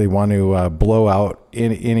chaos. They want to blow out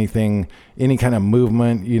anything, any kind of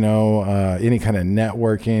movement, any kind of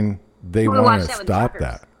networking. They want to stop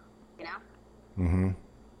that. Mm-hmm.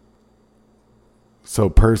 So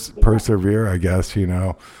persevere, I guess,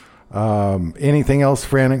 anything else,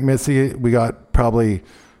 Frantic Missy? We got probably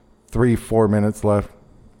 3-4 minutes left.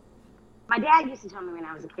 My dad used to tell me when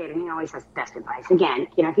I was a kid, and he always has the best advice. Again,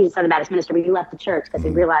 he's a Southern Baptist minister, but he left the church because he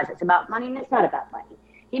realized it's about money, and it's not about money.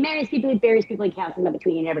 He marries people, he buries people, he counts them in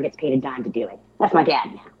between, he never gets paid a dime to do it. That's my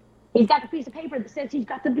dad now. He's got the piece of paper that says he's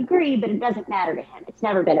got the degree, but it doesn't matter to him. It's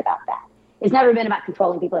never been about that. It's never been about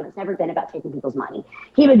controlling people, and it's never been about taking people's money.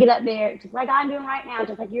 He would get up there, just like I'm doing right now,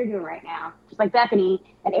 just like you're doing right now, just like Bethany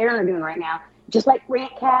and Aaron are doing right now, just like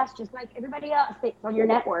Rantcast, just like everybody else that's on your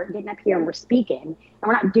network, getting up here and we're speaking. And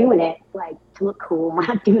we're not doing it to look cool. We're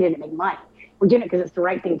not doing it to make money. We're doing it because it's the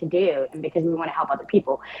right thing to do and because we want to help other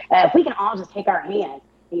people. If we can all just take our hands,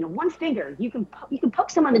 one finger, you can poke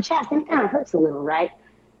someone in the chest, and it kind of hurts a little, right?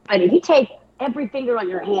 But if you take every finger on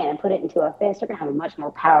your hand and put it into a fist, you're going to have a much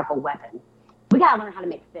more powerful weapon. We got to learn how to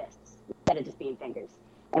make fists instead of just being fingers.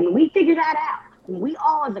 And when we figure that out, we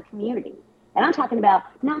all as a community, and I'm talking about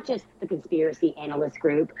not just the conspiracy analyst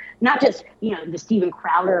group, not just, the Steven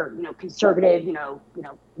Crowder, conservative,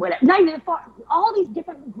 whatever, not even all these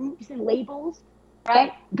different groups and labels,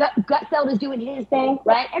 right? Gutfeld is doing his thing,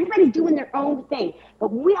 right? Everybody's doing their own thing.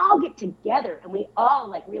 But when we all get together and we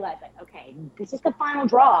all realize okay, this is the final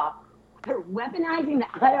draw. They're weaponizing the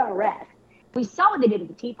IRS. We saw what they did with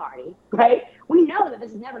the Tea Party, right? We know that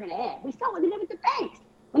this is never going to end. We saw what they did with the banks.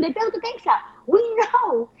 When they built the banks out, we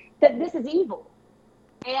know that this is evil.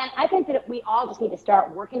 And I think that we all just need to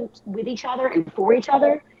start working with each other and for each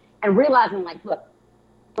other and realizing, look,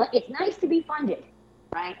 it's nice to be funded,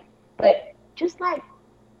 right? But just like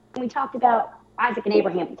when we talked about Isaac and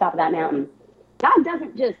Abraham at the top of that mountain, God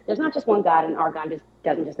there's not just one God, and our God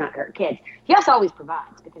doesn't just not hurt kids. He also always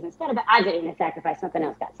provides, because instead of Isaac being a sacrifice, something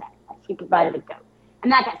else got sacrificed. He provided a goat,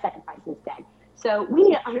 and that got sacrificed instead. So we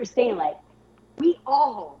need to understand, we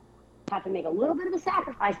all have to make a little bit of a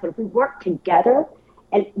sacrifice, but if we work together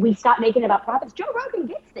and we stop making it about profits, Joe Rogan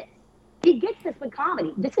gets this. He gets this with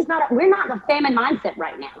comedy. We're not in a famine mindset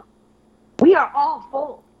right now. We are all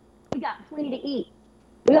full. We got plenty to eat.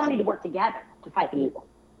 We all need to work together to fight the evil.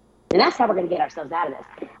 And that's how we're going to get ourselves out of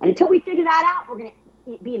this. And until we figure that out, we're going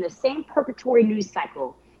to be in the same purgatory news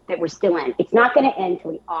cycle that we're still in. It's not going to end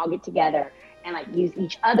until we all get together and use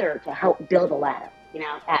each other to help build a ladder,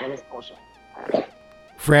 out of this bullshit.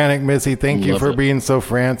 Frantic Missy, thank you for being so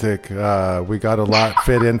frantic. We got a lot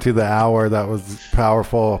fit into the hour. That was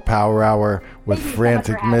powerful. Power Hour with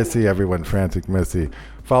Frantic Missy. Everyone, Frantic Missy.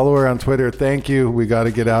 Follow her on Twitter. Thank you. We got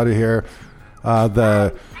to get out of here.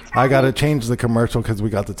 I got to change the commercial because we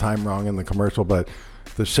got the time wrong in the commercial, but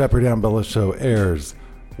the Shepherd Ambella Show airs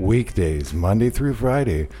weekdays, Monday through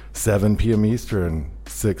Friday, 7 p.m. Eastern,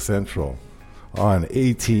 6 Central on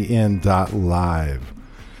atn.live.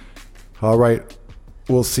 All right.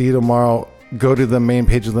 We'll see you tomorrow. Go to the main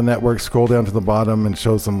page of the network, scroll down to the bottom and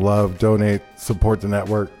show some love, donate, support the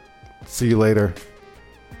network. See you later.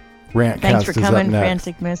 Rantcast Thanks for coming, is up next.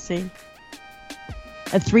 Frantic Missy.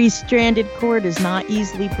 A 3-stranded cord is not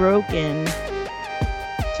easily broken.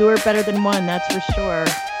 2 are better than 1, that's for sure.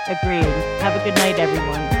 Agreed. Have a good night,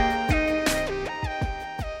 everyone.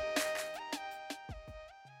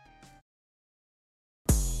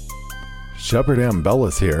 Shepherd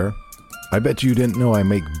Ambella's here. I bet you didn't know I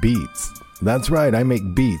make beats. That's right, I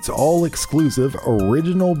make beats, all exclusive,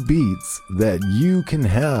 original beats that you can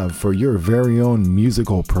have for your very own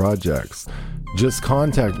musical projects. Just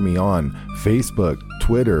contact me on Facebook,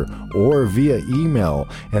 Twitter, or via email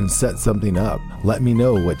and set something up. Let me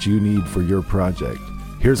know what you need for your project.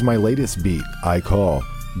 Here's my latest beat I call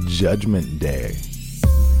Judgment Day.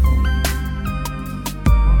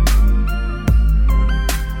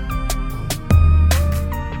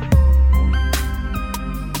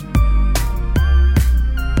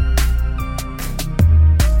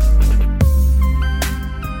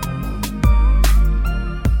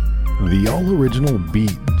 The all-original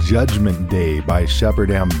beat Judgment Day by Shepherd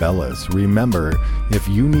Ambellas. Remember, if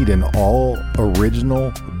you need an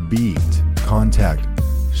all-original beat, contact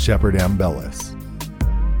Shepherd Ambellas.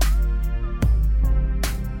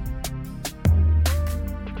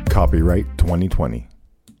 Copyright 2020.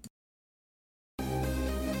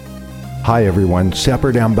 Hi everyone,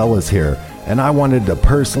 Shepherd Ambellas here, and I wanted to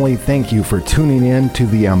personally thank you for tuning in to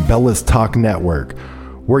the Ambellas Talk Network,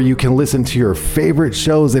 where you can listen to your favorite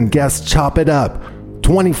shows and guests chop it up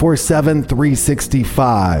 24/7,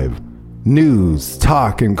 365. News,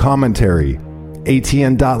 talk, and commentary.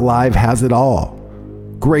 ATN.live has it all.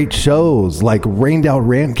 Great shows like Rained Out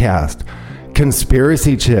Rantcast,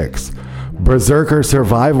 Conspiracy Chicks, Berserker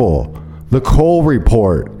Survival, The Cole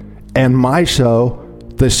Report, and my show,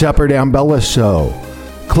 The Shepard Ambellas Show.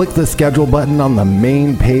 Click the schedule button on the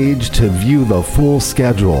main page to view the full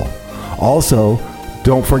schedule. Also,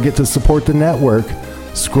 don't forget to support the network.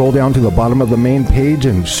 Scroll down to the bottom of the main page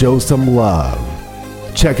and show some love.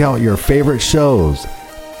 Check out your favorite shows.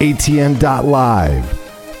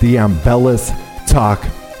 ATN.live, the Ambellas Talk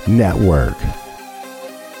Network.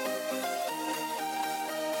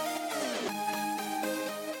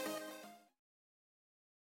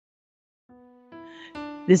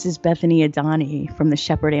 This is Bethany Adani from the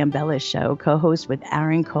Shepard Ambellas Show, co-host with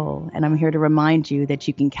Aaron Cole, and I'm here to remind you that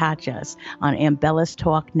you can catch us on Ambellas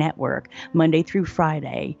Talk Network Monday through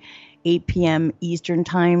Friday, 8 p.m. Eastern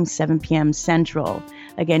Time, 7 p.m. Central.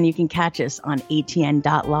 Again, you can catch us on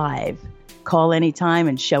ATN.live. Call anytime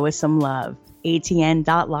and show us some love.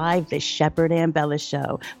 ATN.live, the Shepard Ambellas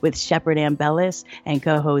Show with Shepard Ambellas and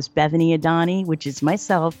co-host Bethany Adani, which is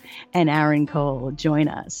myself, and Aaron Cole. Join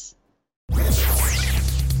us.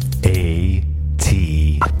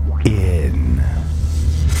 ATN.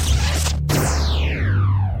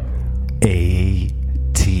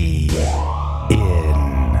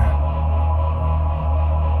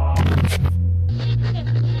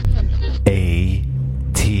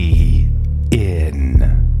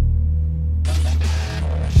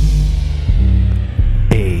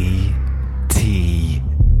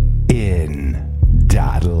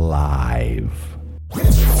 ATN.live.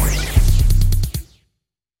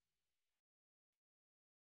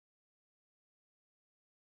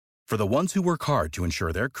 For the ones who work hard to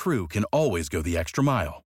ensure their crew can always go the extra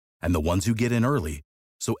mile, and the ones who get in early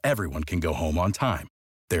so everyone can go home on time,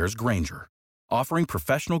 there's Grainger, offering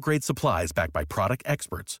professional-grade supplies backed by product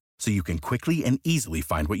experts so you can quickly and easily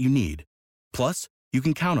find what you need. Plus, you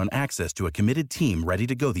can count on access to a committed team ready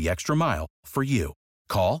to go the extra mile for you.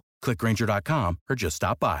 Call, click Grainger.com, or just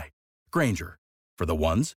stop by. Grainger, for the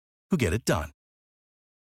ones who get it done.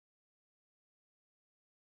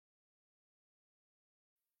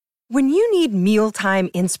 When you need mealtime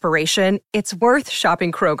inspiration, it's worth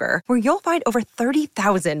shopping Kroger, where you'll find over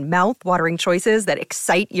 30,000 mouth-watering choices that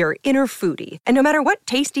excite your inner foodie. And no matter what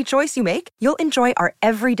tasty choice you make, you'll enjoy our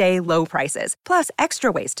everyday low prices, plus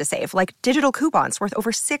extra ways to save, like digital coupons worth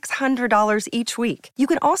over $600 each week. You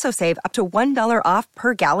can also save up to $1 off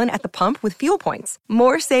per gallon at the pump with fuel points.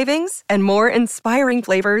 More savings and more inspiring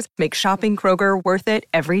flavors make shopping Kroger worth it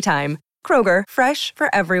every time. Kroger, fresh for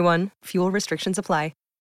everyone. Fuel restrictions apply.